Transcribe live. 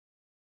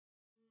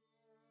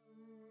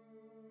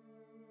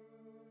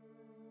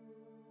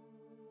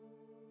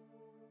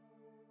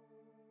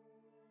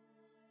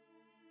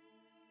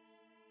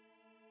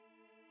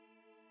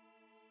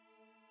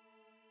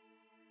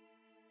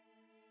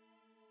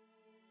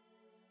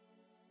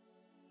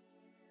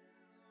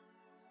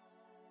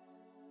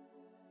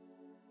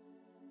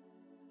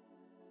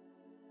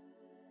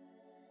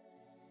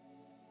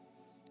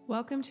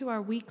Welcome to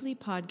our weekly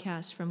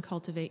podcast from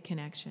Cultivate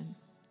Connection.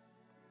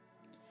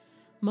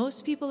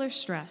 Most people are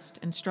stressed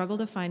and struggle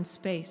to find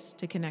space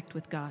to connect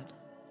with God.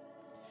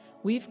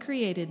 We've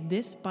created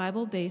this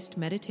Bible-based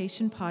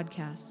meditation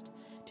podcast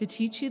to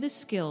teach you the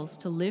skills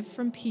to live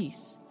from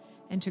peace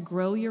and to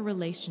grow your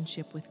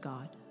relationship with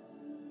God.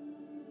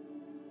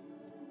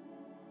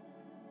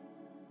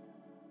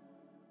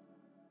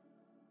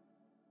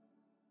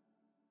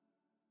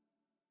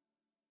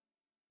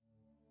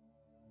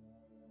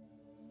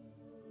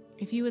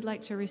 If you would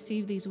like to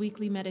receive these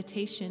weekly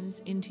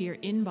meditations into your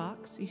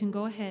inbox, you can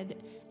go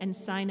ahead and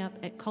sign up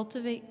at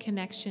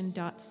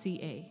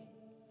cultivateconnection.ca.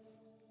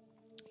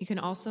 You can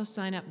also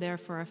sign up there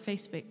for our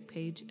Facebook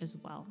page as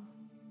well.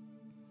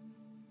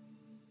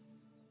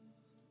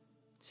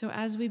 So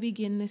as we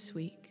begin this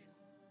week,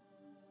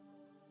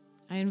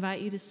 I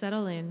invite you to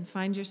settle in,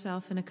 find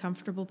yourself in a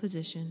comfortable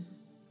position.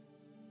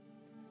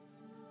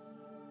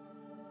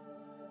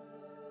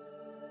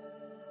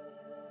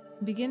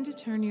 Begin to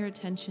turn your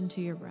attention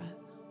to your breath.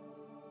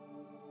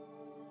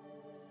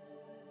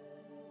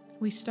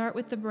 We start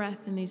with the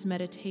breath in these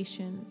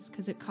meditations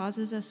because it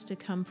causes us to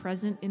come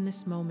present in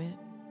this moment,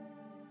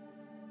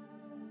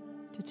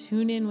 to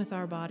tune in with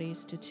our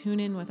bodies, to tune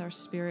in with our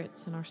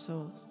spirits and our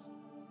souls.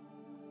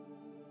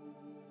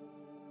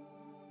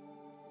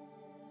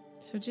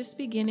 So just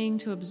beginning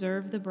to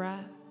observe the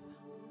breath,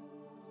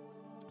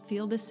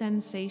 feel the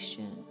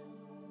sensation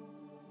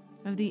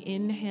of the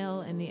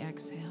inhale and the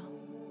exhale.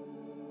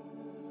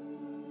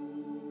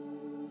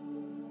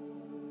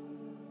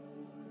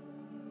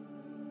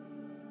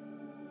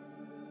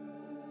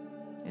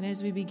 And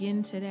as we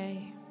begin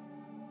today,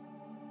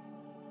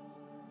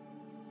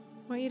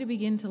 I want you to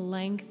begin to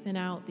lengthen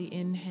out the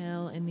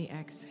inhale and the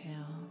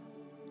exhale,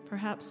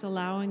 perhaps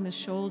allowing the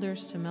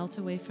shoulders to melt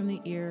away from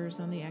the ears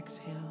on the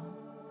exhale.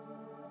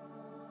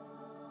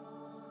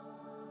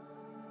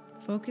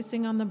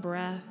 Focusing on the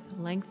breath,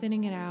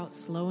 lengthening it out,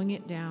 slowing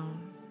it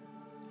down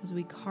as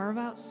we carve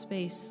out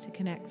space to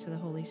connect to the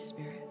Holy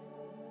Spirit.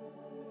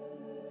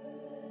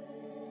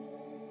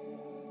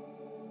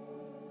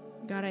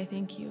 God, I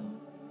thank you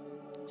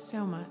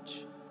so much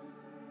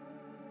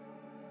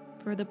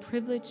for the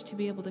privilege to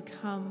be able to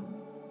come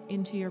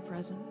into your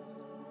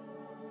presence.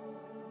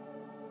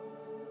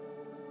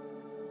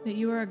 That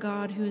you are a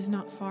God who is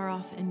not far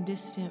off and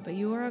distant, but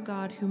you are a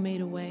God who made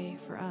a way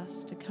for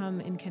us to come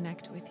and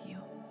connect with you.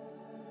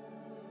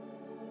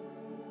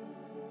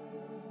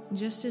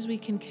 Just as we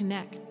can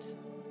connect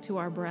to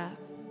our breath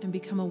and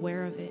become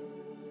aware of it,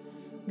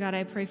 God,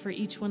 I pray for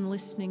each one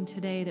listening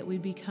today that we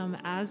become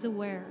as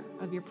aware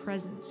of your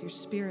presence, your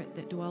spirit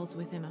that dwells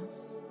within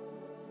us.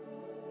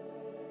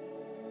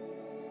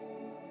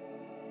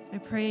 I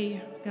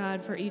pray,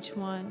 God, for each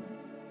one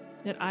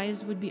that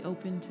eyes would be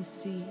open to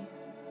see,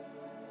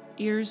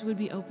 ears would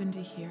be open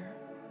to hear,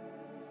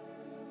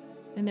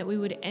 and that we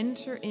would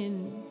enter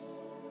in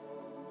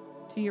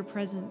to your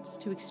presence,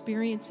 to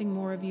experiencing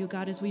more of you,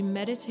 God, as we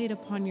meditate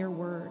upon your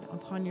word,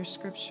 upon your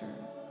scripture,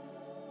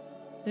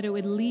 that it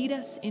would lead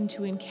us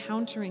into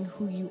encountering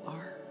who you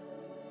are.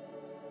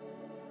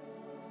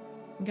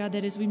 God,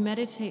 that as we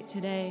meditate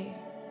today,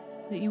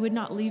 that you would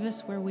not leave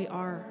us where we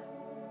are,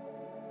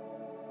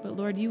 but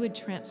Lord, you would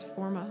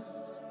transform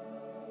us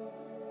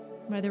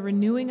by the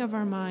renewing of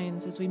our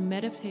minds as we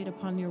meditate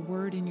upon your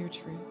word and your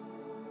truth.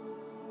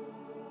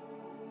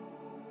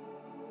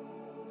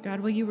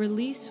 God, will you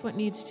release what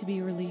needs to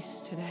be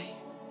released today?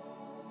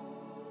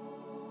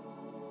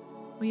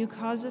 Will you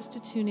cause us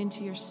to tune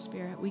into your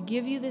spirit? We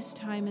give you this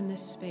time and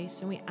this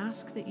space, and we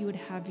ask that you would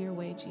have your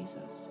way,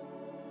 Jesus.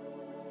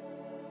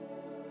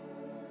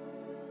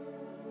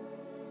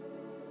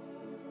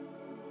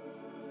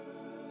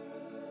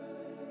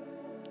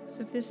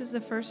 So if this is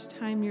the first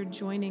time you're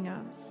joining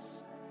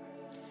us,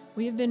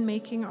 we have been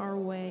making our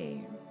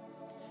way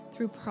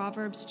through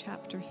Proverbs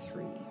chapter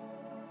 3.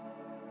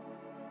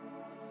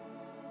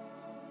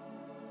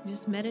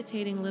 Just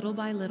meditating little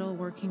by little,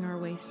 working our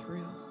way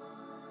through.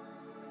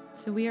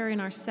 So we are in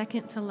our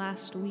second to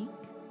last week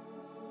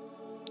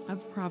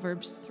of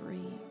Proverbs 3.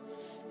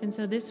 And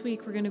so this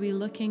week we're going to be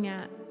looking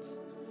at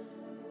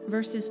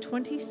verses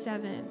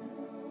 27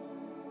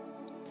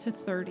 to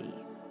 30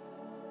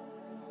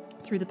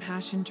 through the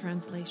Passion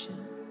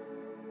Translation.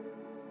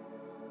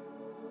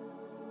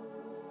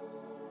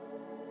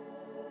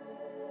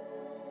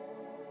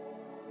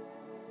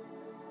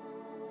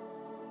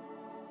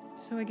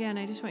 So again,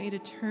 I just want you to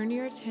turn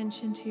your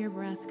attention to your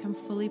breath, come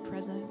fully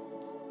present.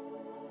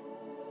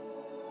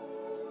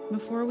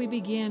 Before we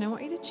begin, I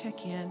want you to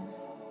check in.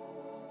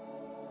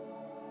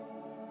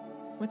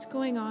 What's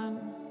going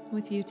on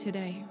with you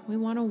today? We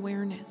want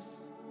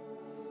awareness.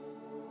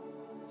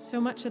 So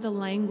much of the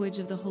language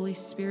of the Holy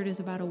Spirit is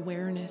about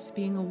awareness,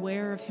 being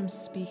aware of Him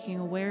speaking,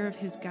 aware of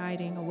His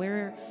guiding,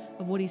 aware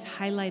of what He's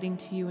highlighting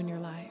to you in your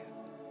life.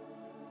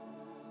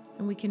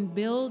 And we can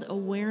build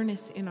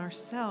awareness in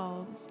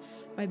ourselves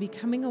by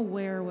becoming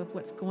aware of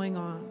what's going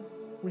on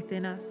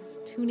within us,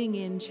 tuning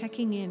in,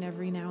 checking in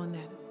every now and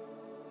then.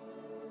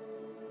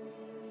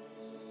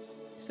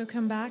 So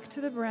come back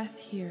to the breath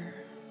here.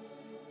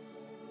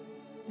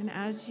 And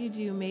as you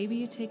do, maybe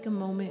you take a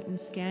moment and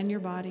scan your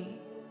body.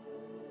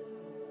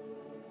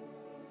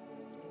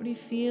 What do you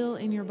feel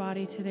in your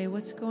body today?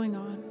 What's going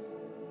on?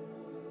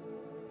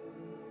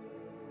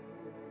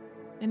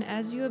 And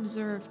as you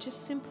observe,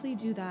 just simply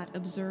do that.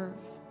 Observe.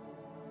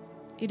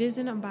 It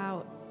isn't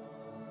about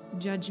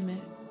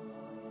judgment.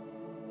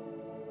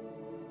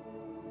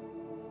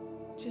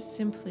 Just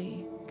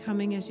simply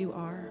coming as you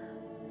are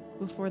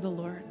before the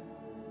Lord.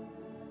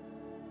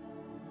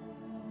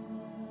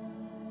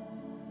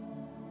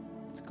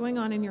 What's going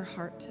on in your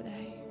heart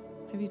today?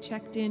 Have you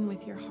checked in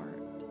with your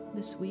heart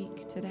this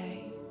week,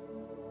 today?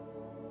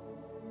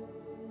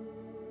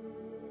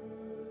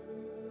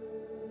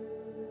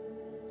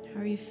 How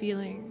are you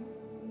feeling?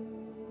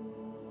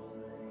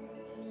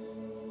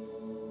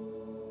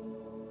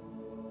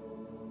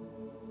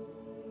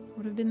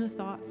 What have been the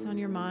thoughts on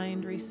your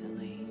mind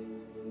recently?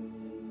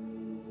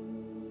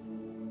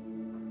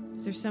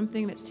 Is there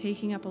something that's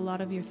taking up a lot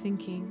of your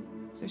thinking?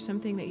 Is there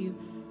something that you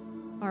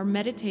are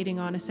meditating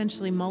on,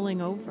 essentially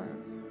mulling over,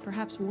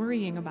 perhaps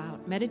worrying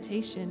about?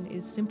 Meditation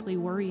is simply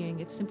worrying.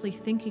 It's simply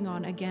thinking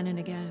on again and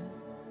again.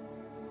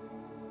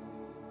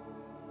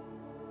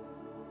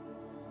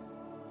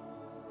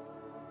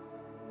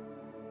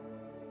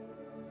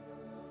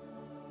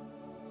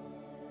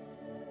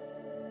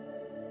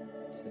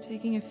 So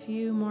taking a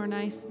few more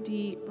nice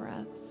deep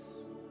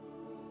breaths.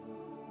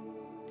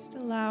 Just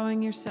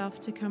allowing yourself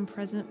to come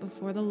present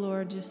before the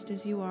Lord just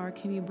as you are.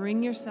 Can you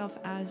bring yourself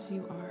as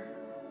you are?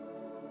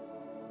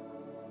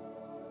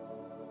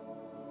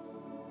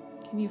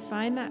 Can you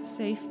find that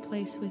safe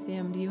place with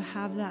Him? Do you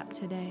have that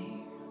today?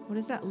 What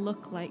does that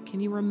look like? Can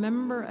you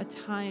remember a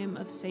time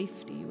of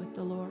safety with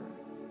the Lord?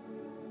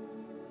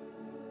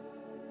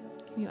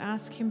 Can you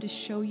ask Him to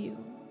show you?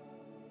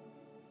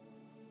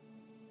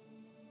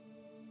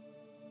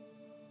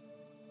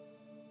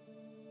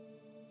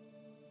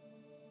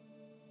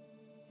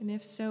 And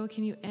if so,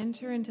 can you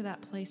enter into that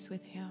place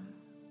with Him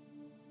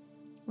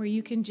where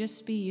you can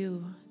just be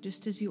you,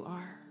 just as you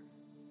are?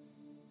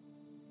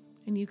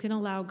 And you can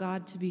allow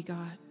God to be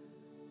God.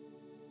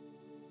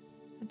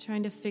 Not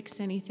trying to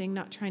fix anything,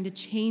 not trying to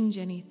change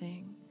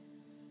anything,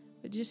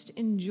 but just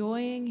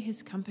enjoying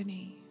His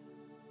company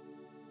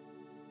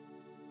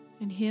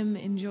and Him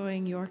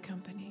enjoying your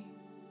company.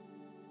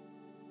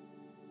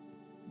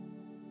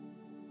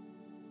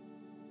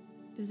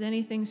 Does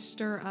anything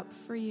stir up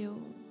for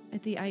you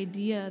at the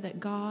idea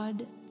that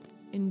God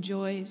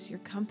enjoys your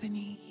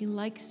company? He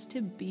likes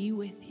to be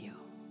with you.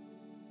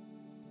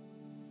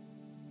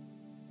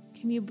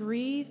 Can you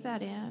breathe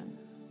that in?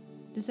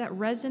 Does that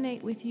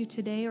resonate with you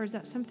today, or is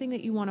that something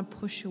that you want to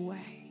push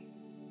away?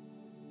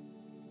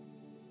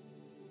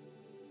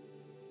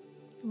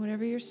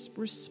 Whatever your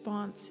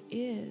response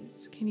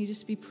is, can you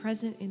just be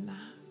present in that?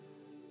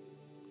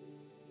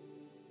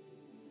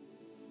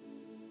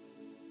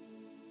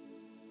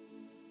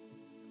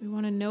 We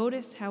want to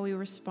notice how we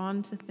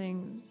respond to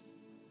things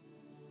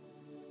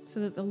so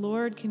that the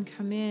Lord can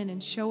come in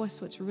and show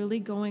us what's really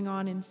going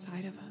on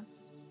inside of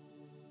us.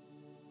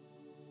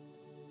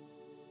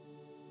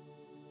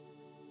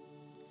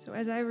 So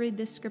as I read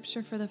this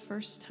scripture for the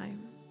first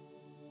time,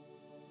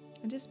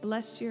 I just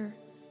bless your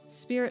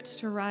spirits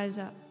to rise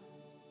up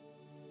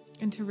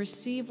and to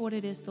receive what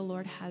it is the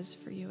Lord has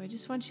for you. I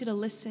just want you to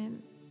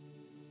listen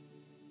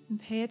and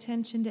pay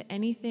attention to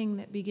anything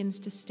that begins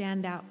to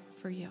stand out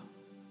for you.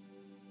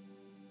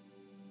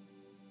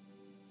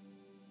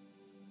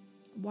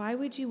 Why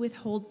would you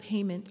withhold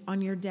payment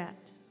on your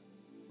debt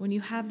when you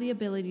have the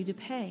ability to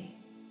pay?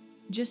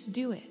 Just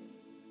do it.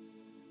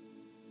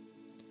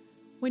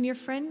 When your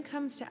friend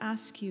comes to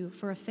ask you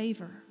for a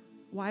favor,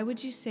 why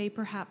would you say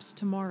perhaps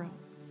tomorrow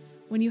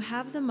when you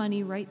have the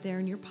money right there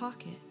in your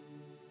pocket?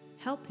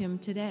 Help him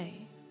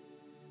today.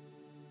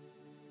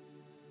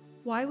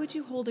 Why would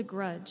you hold a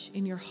grudge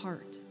in your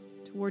heart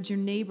towards your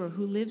neighbor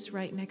who lives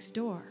right next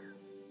door?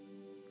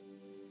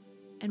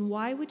 And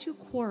why would you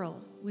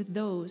quarrel with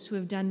those who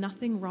have done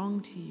nothing wrong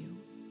to you?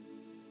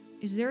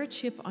 Is there a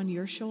chip on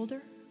your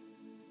shoulder?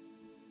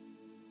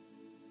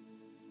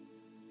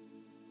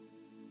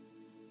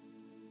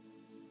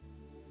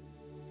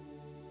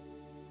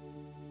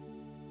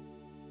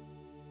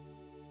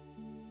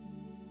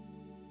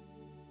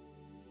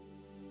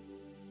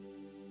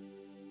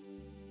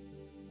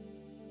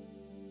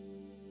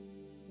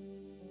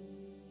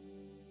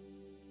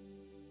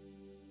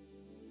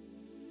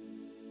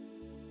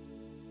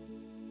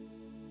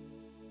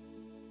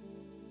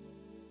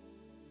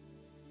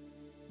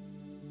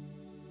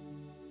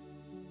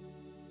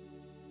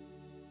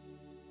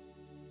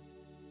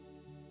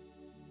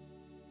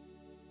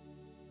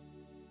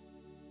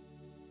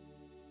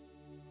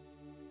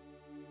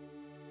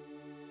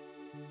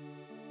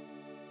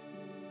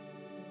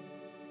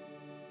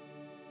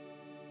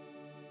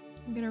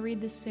 I'm going to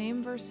read the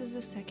same verses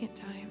a second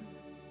time.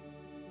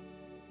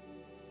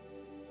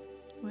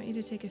 I want you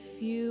to take a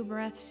few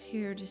breaths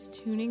here, just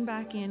tuning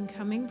back in,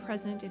 coming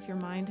present if your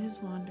mind has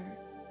wandered.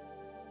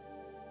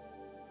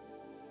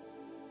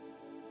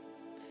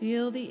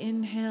 Feel the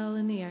inhale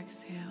and the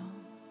exhale.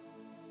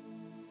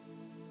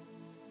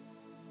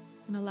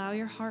 And allow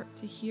your heart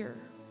to hear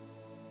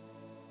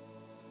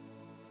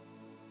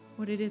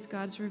what it is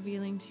God's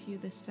revealing to you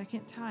this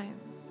second time.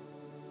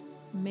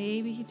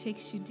 Maybe he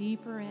takes you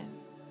deeper in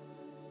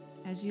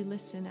as you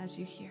listen, as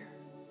you hear.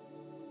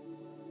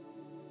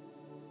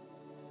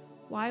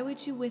 Why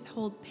would you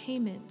withhold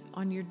payment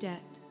on your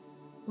debt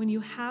when you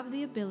have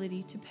the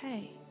ability to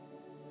pay?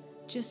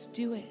 Just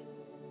do it.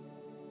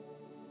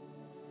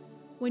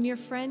 When your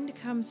friend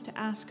comes to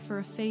ask for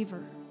a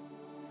favor,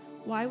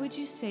 why would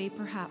you say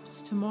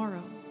perhaps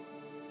tomorrow?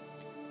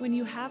 When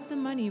you have the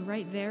money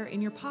right there in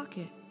your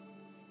pocket,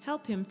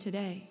 help him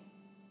today.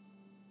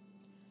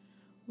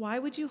 Why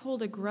would you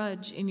hold a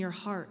grudge in your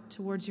heart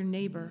towards your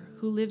neighbor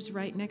who lives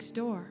right next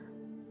door?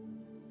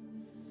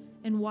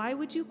 And why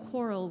would you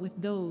quarrel with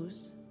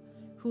those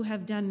who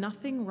have done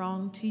nothing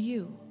wrong to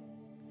you?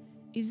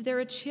 Is there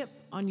a chip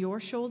on your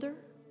shoulder?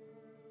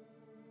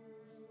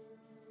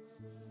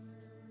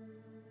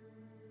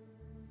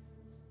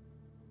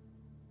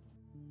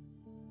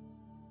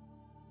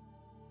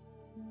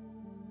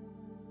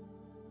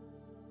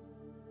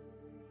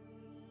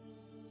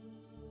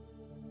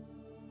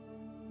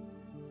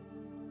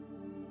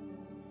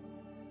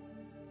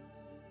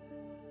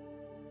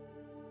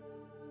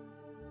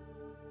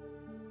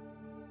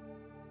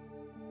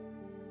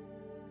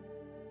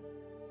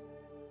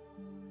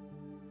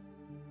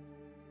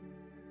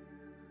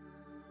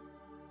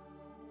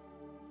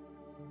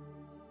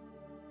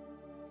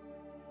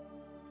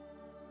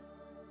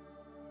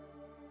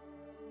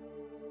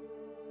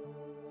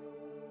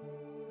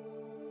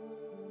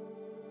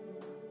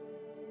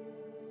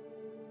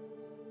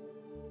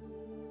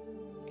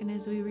 And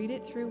as we read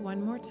it through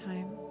one more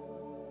time,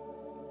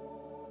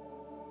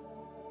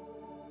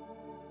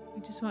 I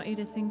just want you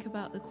to think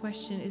about the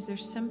question, is there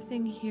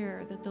something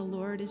here that the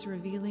Lord is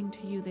revealing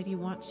to you that he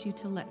wants you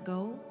to let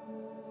go?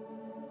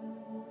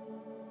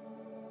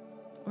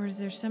 Or is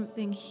there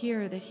something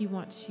here that he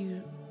wants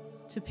you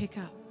to pick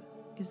up?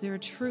 Is there a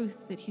truth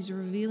that he's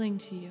revealing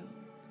to you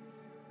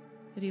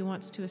that he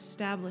wants to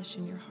establish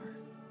in your heart?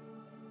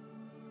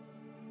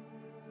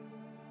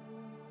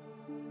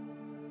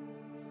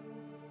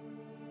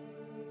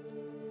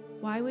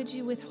 Why would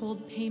you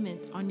withhold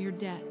payment on your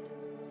debt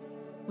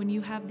when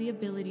you have the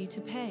ability to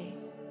pay?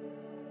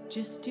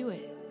 Just do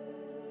it.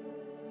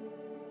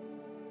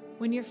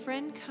 When your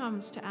friend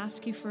comes to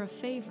ask you for a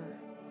favor,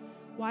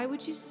 why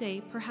would you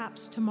say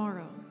perhaps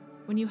tomorrow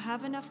when you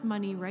have enough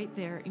money right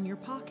there in your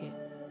pocket?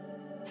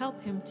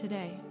 Help him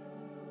today.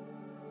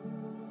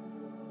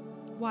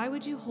 Why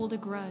would you hold a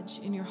grudge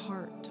in your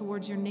heart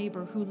towards your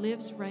neighbor who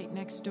lives right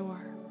next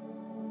door?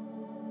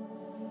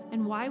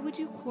 And why would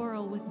you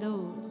quarrel with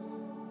those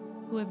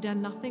who have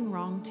done nothing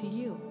wrong to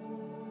you?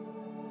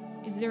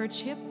 Is there a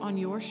chip on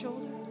your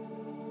shoulder?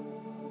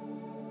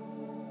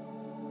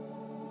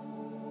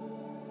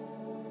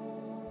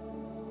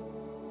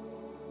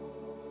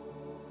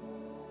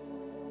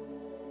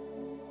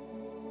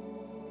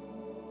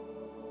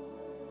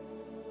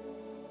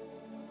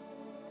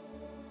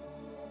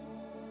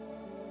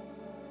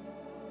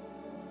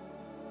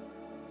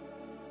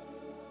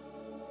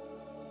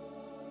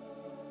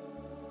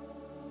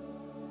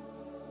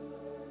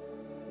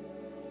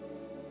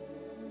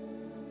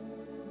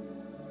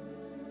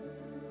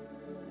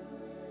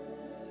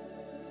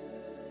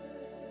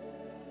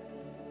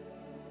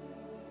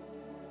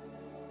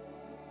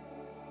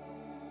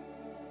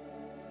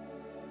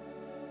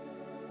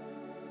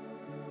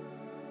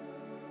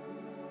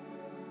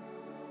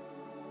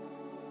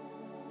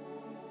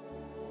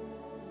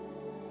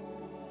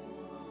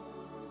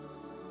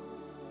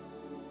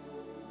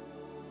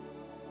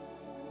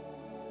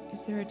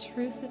 Is there a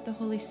truth that the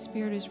Holy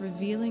Spirit is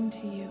revealing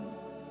to you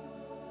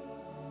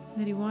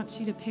that he wants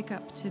you to pick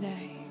up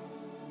today?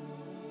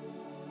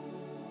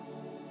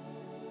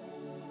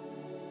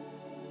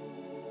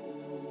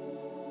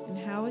 And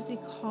how is he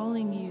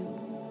calling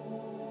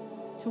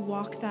you to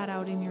walk that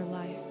out in your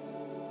life?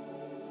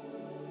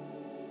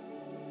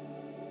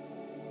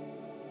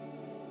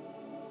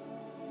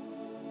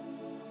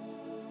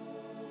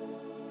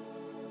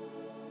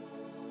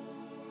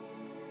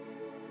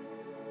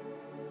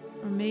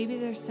 Or maybe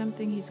there's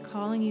something he's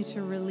calling you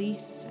to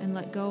release and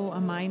let go, a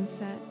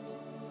mindset,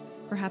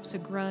 perhaps a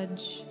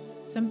grudge,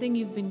 something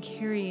you've been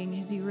carrying.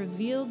 Has he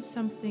revealed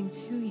something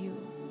to you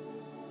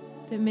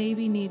that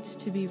maybe needs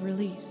to be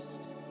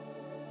released?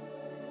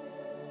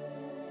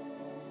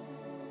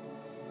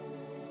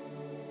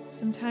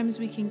 Sometimes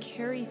we can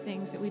carry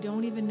things that we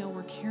don't even know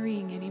we're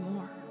carrying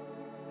anymore.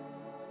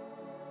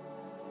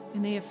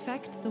 And they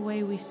affect the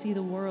way we see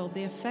the world.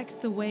 They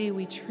affect the way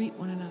we treat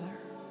one another.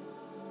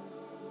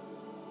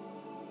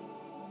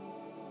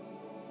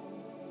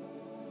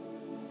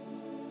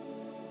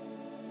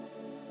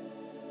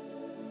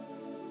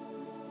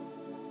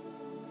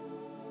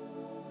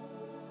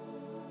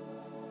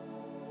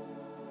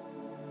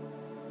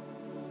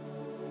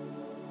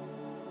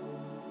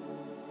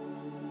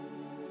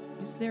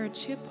 Is there a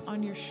chip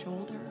on your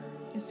shoulder?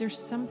 Is there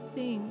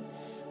something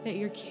that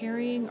you're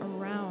carrying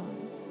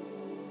around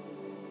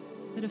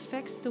that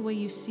affects the way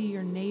you see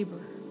your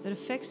neighbor, that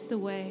affects the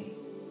way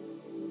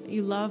that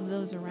you love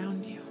those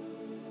around you.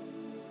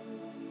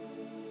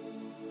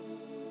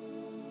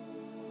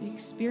 The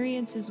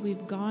experiences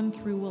we've gone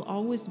through will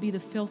always be the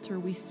filter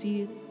we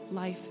see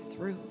life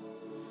through.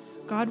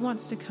 God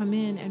wants to come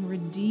in and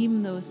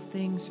redeem those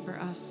things for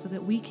us so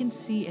that we can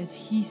see as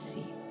He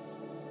sees,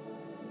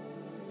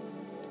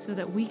 so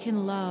that we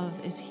can love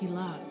as He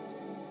loves.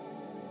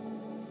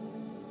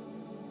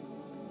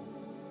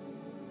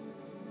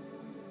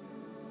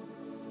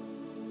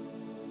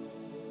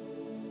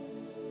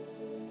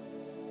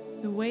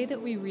 The way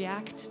that we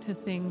react to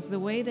things, the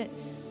way that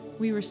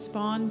we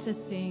respond to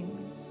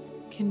things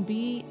can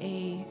be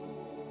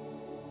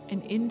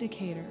an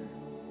indicator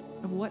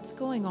of what's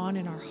going on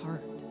in our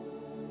heart.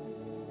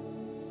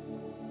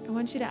 I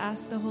want you to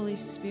ask the Holy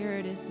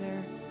Spirit, is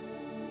there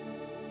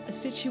a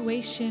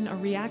situation, a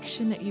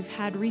reaction that you've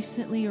had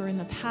recently or in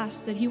the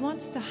past that He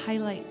wants to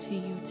highlight to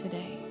you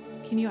today?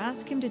 Can you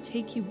ask Him to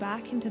take you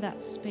back into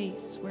that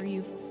space where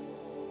you've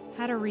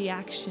had a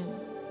reaction,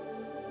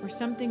 where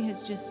something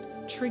has just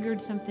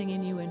triggered something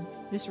in you and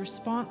this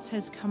response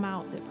has come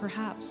out that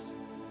perhaps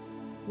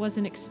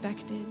wasn't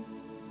expected?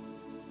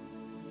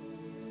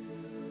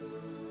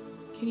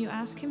 Can you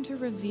ask Him to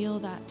reveal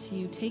that to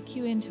you, take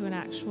you into an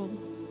actual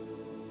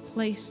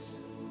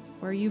place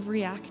where you've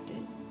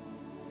reacted?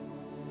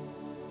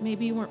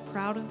 Maybe you weren't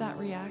proud of that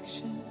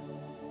reaction.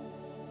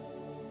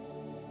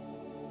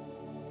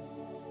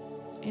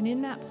 And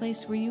in that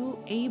place, were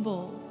you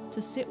able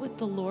to sit with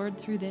the Lord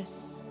through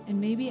this and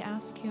maybe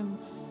ask Him,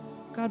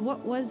 God, what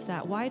was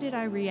that? Why did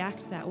I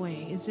react that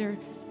way? Is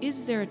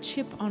there a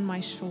chip on my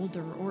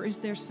shoulder, or is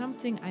there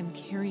something I'm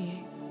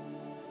carrying?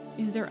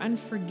 Is there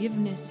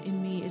unforgiveness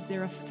in me? Is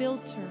there a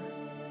filter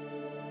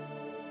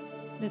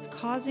that's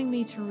causing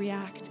me to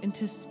react and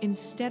to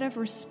instead of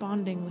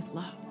responding with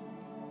love?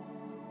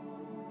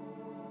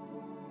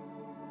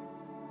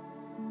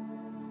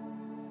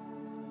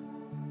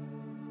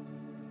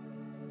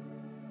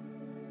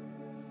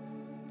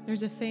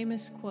 There's a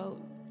famous quote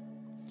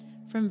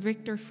from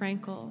Viktor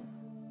Frankl,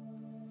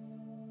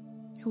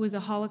 who was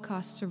a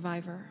Holocaust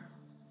survivor.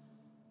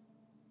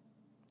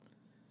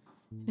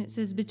 And it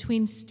says,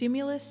 between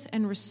stimulus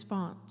and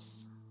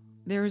response,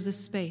 there is a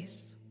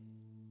space.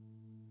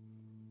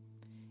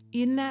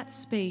 In that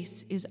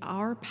space is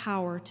our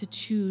power to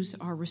choose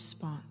our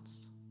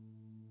response.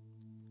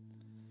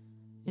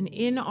 And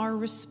in our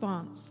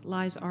response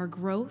lies our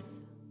growth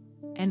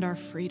and our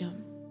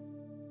freedom.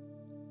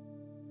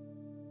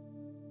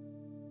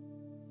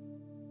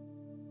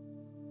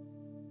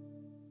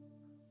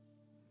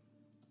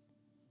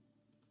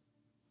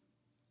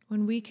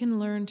 When we can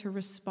learn to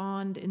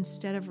respond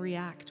instead of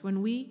react,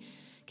 when we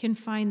can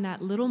find that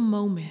little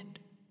moment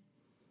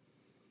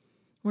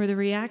where the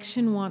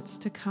reaction wants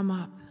to come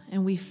up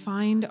and we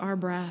find our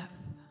breath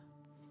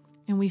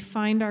and we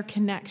find our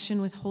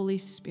connection with Holy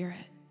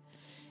Spirit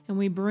and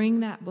we bring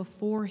that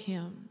before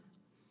Him,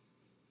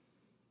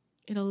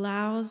 it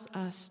allows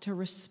us to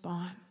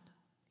respond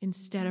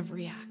instead of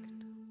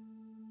react.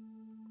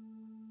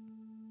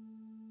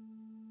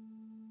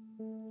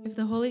 If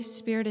the Holy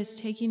Spirit is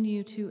taking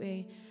you to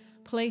a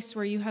place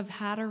where you have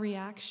had a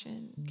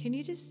reaction, can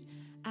you just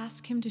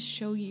ask Him to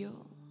show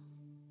you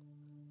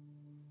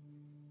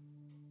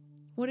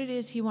what it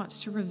is He wants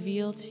to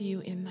reveal to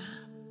you in that?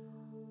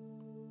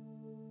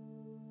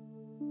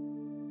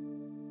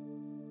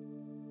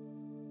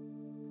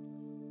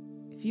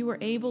 If you were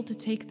able to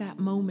take that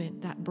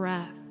moment, that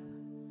breath,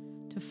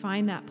 to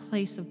find that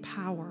place of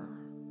power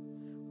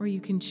where you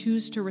can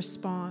choose to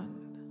respond,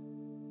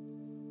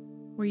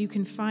 where you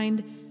can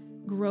find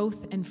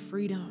growth and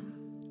freedom,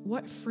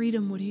 what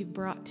freedom would He have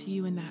brought to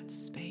you in that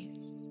space?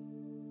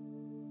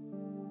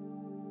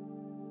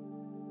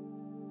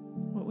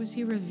 What was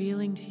He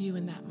revealing to you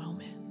in that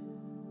moment?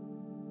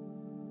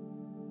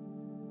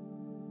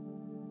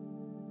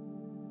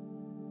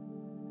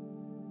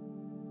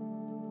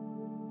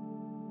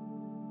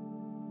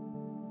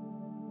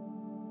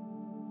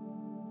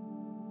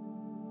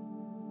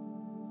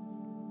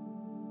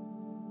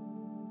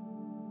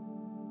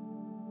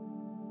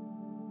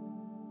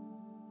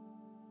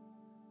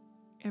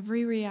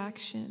 Every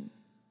reaction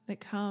that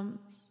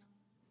comes,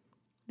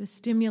 the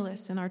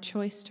stimulus and our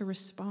choice to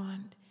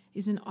respond,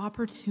 is an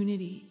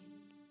opportunity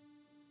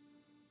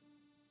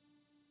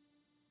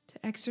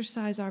to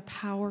exercise our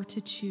power to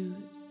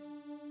choose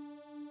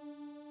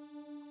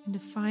and to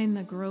find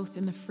the growth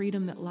and the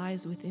freedom that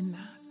lies within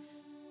that.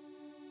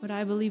 But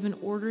I believe in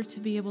order to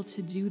be able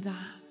to do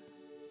that,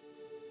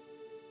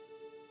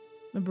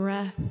 the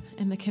breath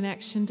and the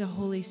connection to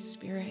Holy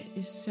Spirit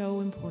is so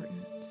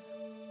important.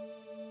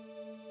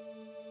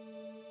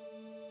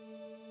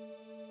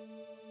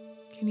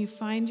 Can you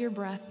find your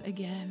breath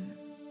again?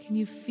 Can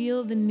you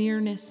feel the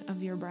nearness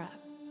of your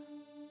breath?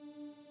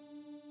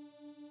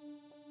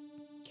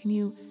 Can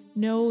you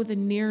know the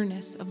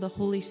nearness of the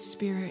Holy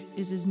Spirit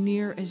is as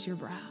near as your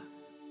breath?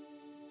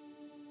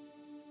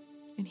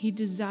 And He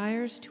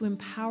desires to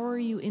empower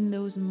you in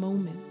those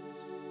moments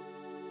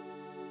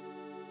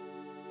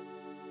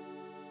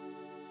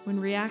when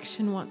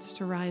reaction wants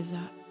to rise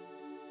up.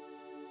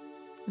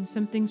 when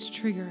something's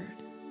triggered,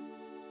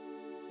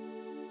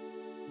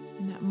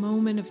 in that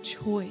moment of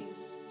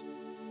choice,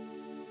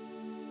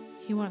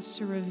 He wants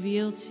to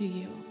reveal to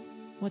you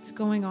what's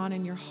going on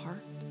in your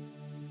heart.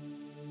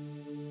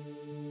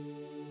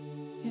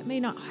 It may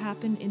not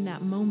happen in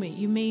that moment.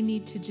 You may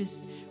need to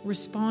just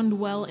respond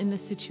well in the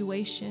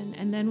situation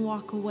and then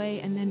walk away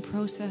and then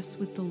process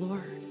with the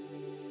Lord.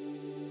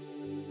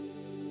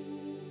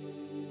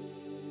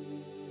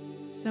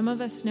 Some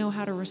of us know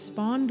how to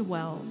respond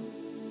well,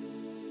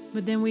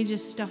 but then we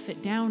just stuff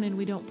it down and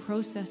we don't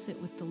process it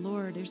with the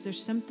Lord.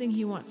 There's something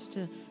He wants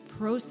to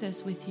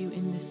process with you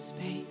in this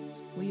space.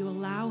 Will you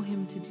allow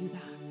Him to do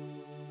that?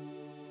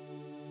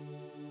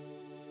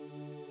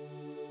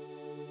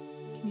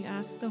 Can you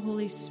ask the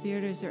Holy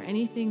Spirit, is there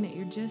anything that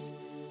you're just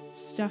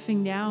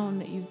stuffing down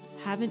that you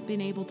haven't been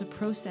able to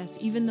process,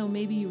 even though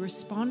maybe you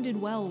responded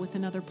well with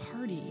another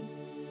party?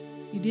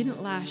 You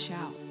didn't lash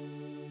out.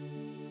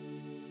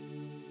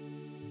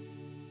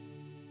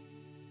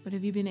 But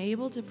have you been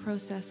able to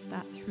process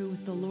that through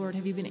with the Lord?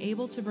 Have you been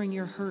able to bring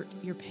your hurt,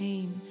 your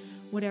pain,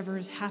 whatever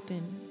has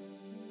happened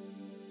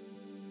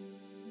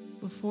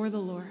before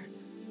the Lord?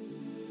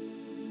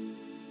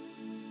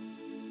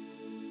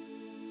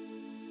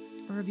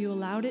 Or have you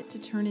allowed it to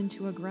turn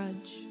into a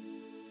grudge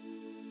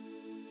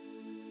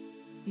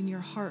in your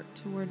heart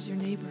towards your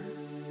neighbor?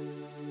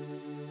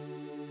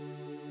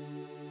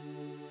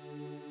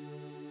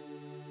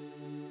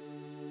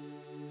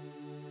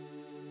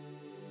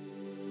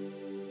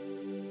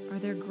 Are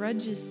there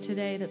grudges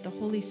today that the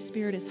Holy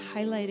Spirit is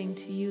highlighting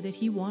to you that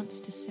He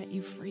wants to set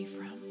you free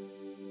from?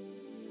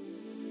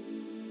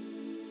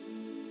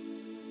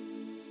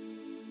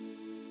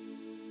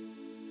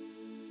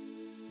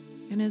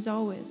 And as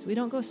always, we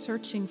don't go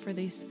searching for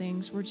these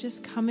things. We're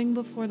just coming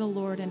before the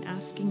Lord and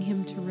asking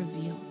Him to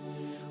reveal.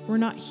 We're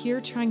not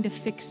here trying to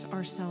fix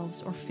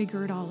ourselves or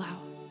figure it all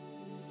out.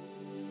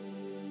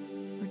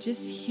 We're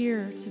just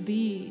here to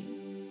be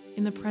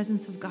in the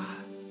presence of God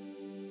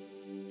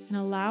and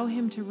allow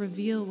Him to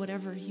reveal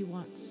whatever He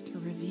wants to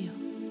reveal.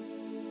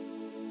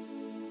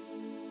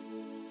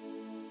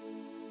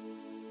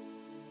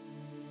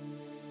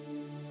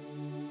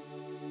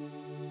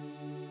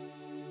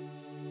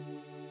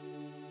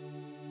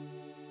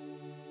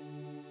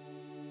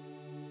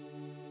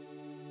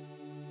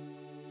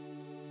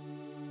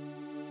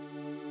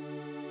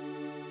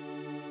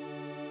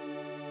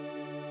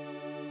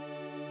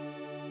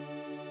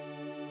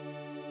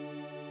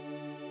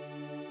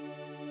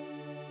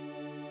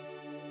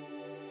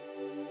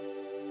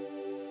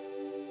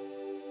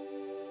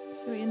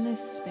 So in this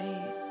space,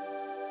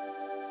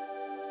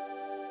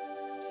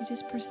 as you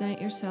just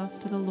present yourself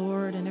to the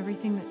Lord and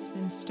everything that's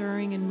been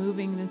stirring and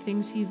moving, the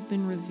things He's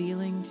been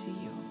revealing to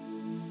you,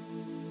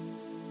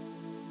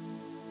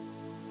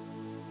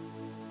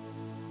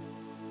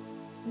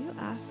 will you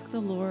ask the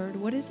Lord,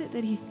 what is it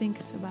that He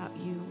thinks about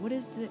you? What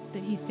is it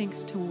that He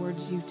thinks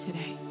towards you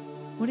today?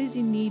 What does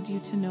He need you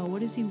to know? What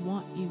does He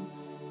want you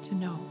to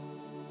know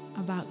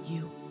about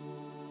you?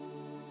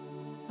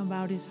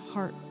 About His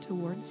heart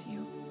towards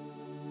you?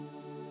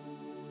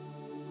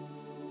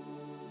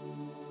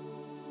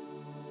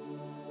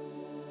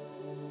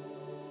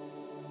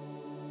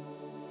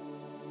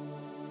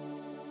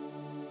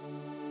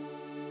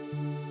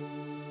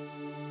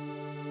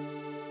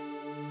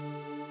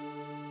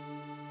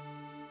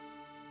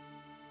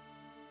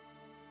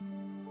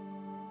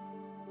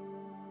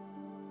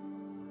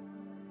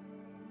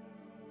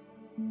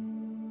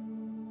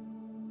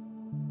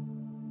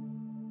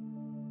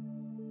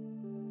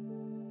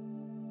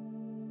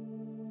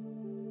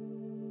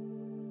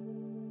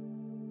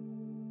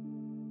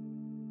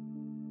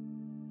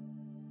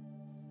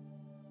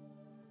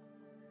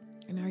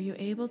 And are you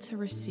able to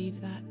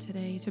receive that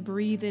today, to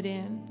breathe it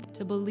in,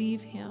 to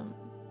believe Him?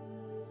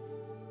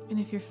 And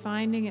if you're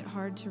finding it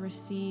hard to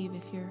receive,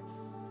 if you're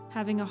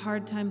having a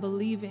hard time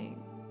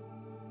believing,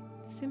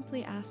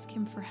 simply ask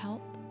Him for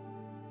help.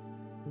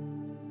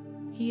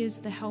 He is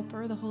the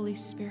helper, the Holy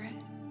Spirit.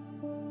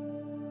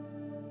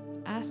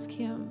 Ask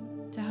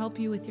Him to help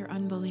you with your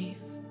unbelief.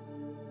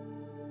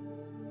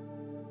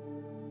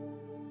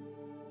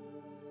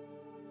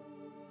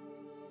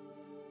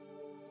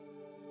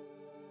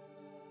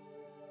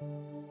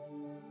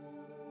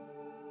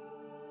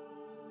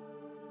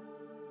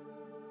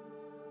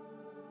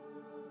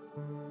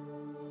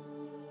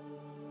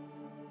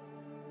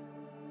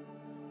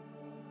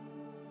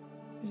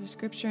 There's a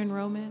scripture in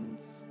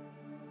Romans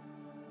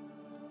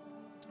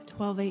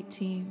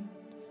 12:18.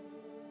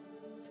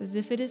 It says,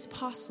 if it is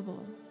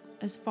possible,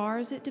 as far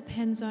as it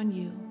depends on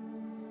you,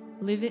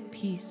 live at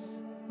peace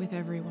with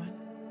everyone.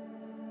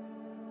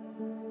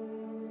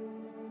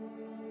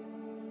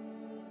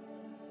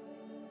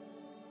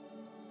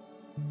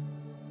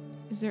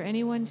 Is there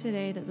anyone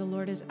today that the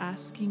Lord is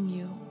asking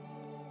you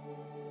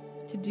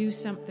to do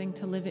something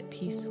to live at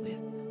peace with?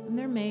 And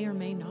there may or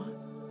may not.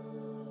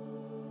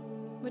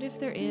 But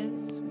if there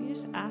is, will you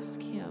just ask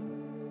Him,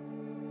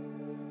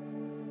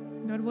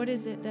 God, what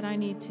is it that I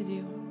need to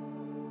do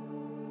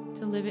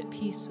to live at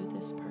peace with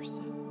this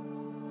person?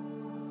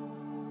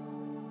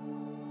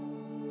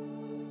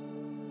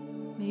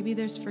 Maybe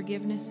there's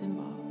forgiveness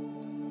involved.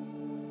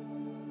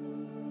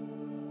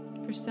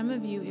 For some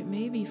of you, it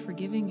may be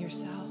forgiving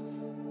yourself.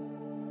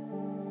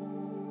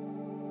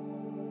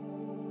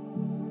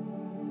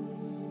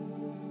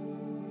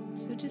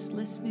 So just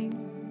listening.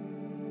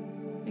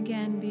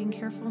 Again, being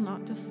careful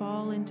not to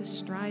fall into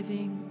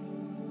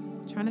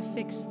striving, trying to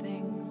fix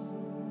things.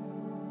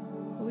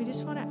 But we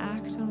just want to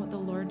act on what the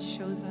Lord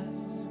shows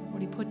us,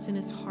 what he puts in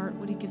his heart,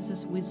 what he gives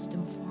us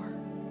wisdom for.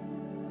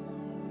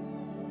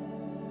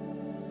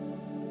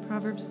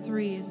 Proverbs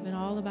 3 has been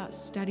all about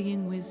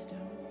studying wisdom,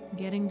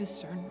 getting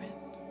discernment.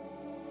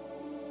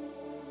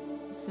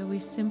 So we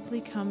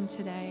simply come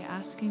today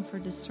asking for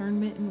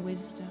discernment and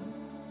wisdom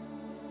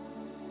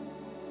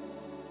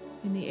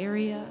in the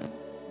area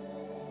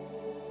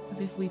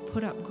of if we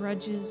put up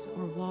grudges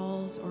or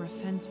walls or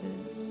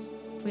offenses,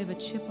 if we have a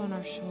chip on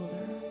our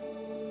shoulder,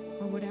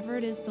 or whatever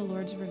it is the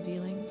Lord's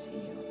revealing to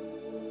you.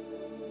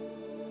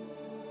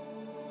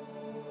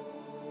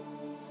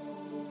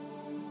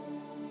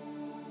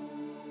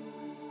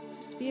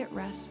 Just be at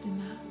rest in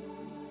that.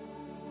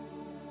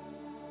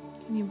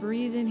 Can you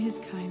breathe in his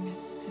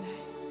kindness today?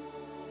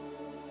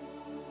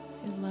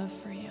 His love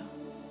for you.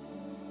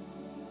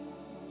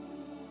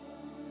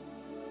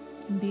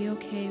 And be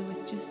okay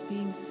with just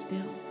being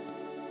still,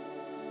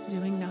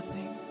 doing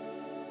nothing,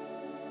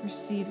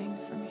 receiving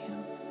from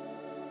him.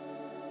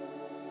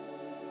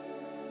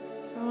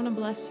 So I want to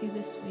bless you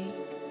this week.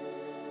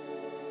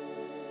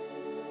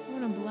 I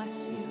want to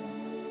bless you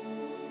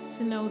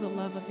to know the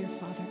love of your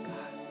Father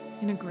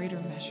God in a greater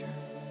measure.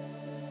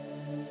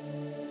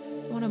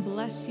 I want to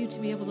bless you to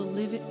be able to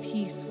live at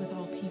peace with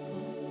all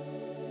people,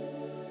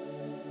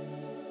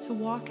 to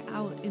walk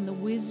out in the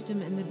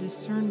wisdom and the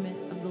discernment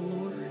of the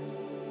Lord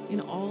in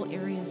all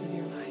areas of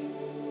your life.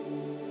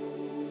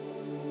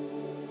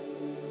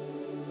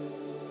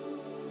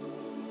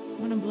 I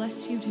want to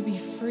bless you to be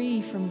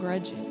free from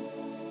grudges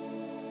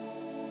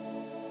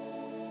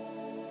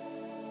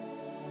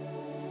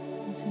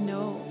and to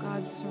know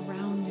God's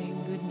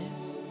surrounding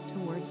goodness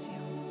towards you.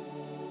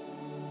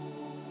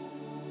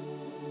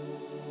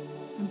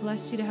 And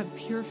bless you to have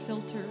pure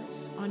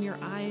filters on your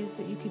eyes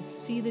that you could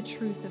see the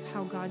truth of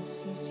how God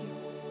sees you.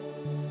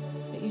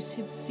 That you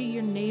should see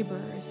your neighbor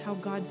as how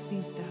God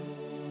sees them.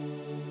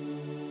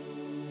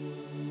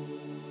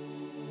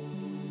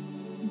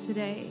 And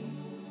today,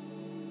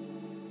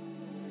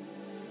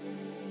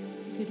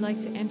 if you'd like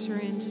to enter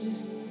into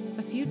just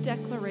a few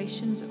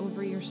declarations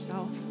over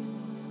yourself,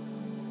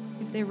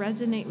 if they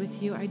resonate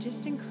with you, I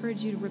just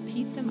encourage you to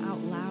repeat them out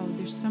loud.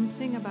 There's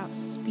something about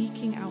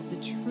speaking out the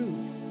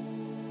truth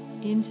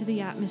into the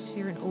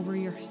atmosphere and over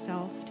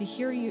yourself, to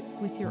hear you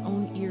with your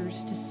own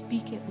ears, to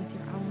speak it with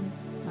your own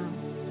mouth.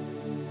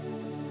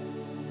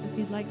 So if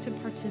you'd like to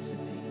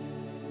participate,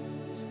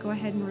 just go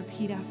ahead and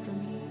repeat after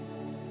me.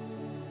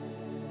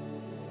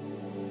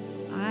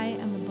 I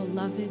am a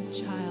beloved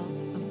child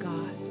of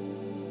God.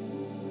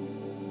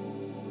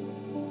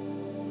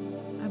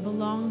 I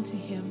belong to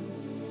him.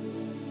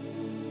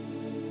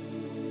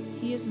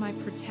 He is my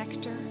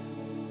protector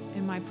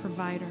and my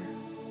provider.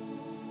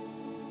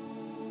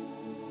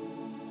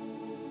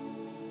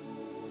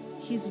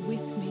 He's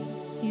with me.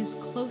 He is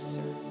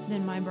closer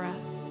than my breath.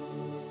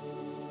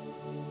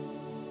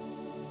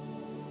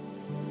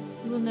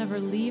 He will never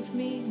leave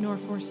me nor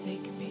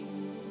forsake me.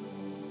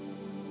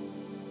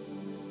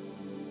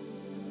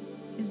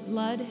 His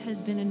blood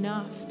has been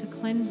enough to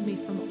cleanse me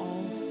from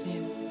all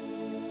sin.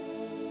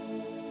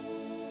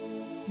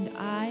 And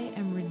I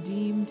am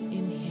redeemed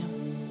in him.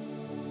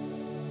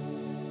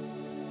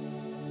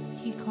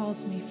 He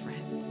calls me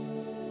friend.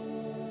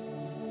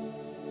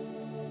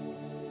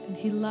 And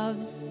he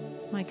loves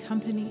my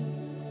company,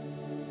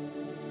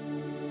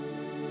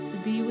 to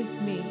be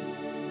with me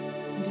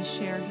and to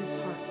share his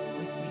heart.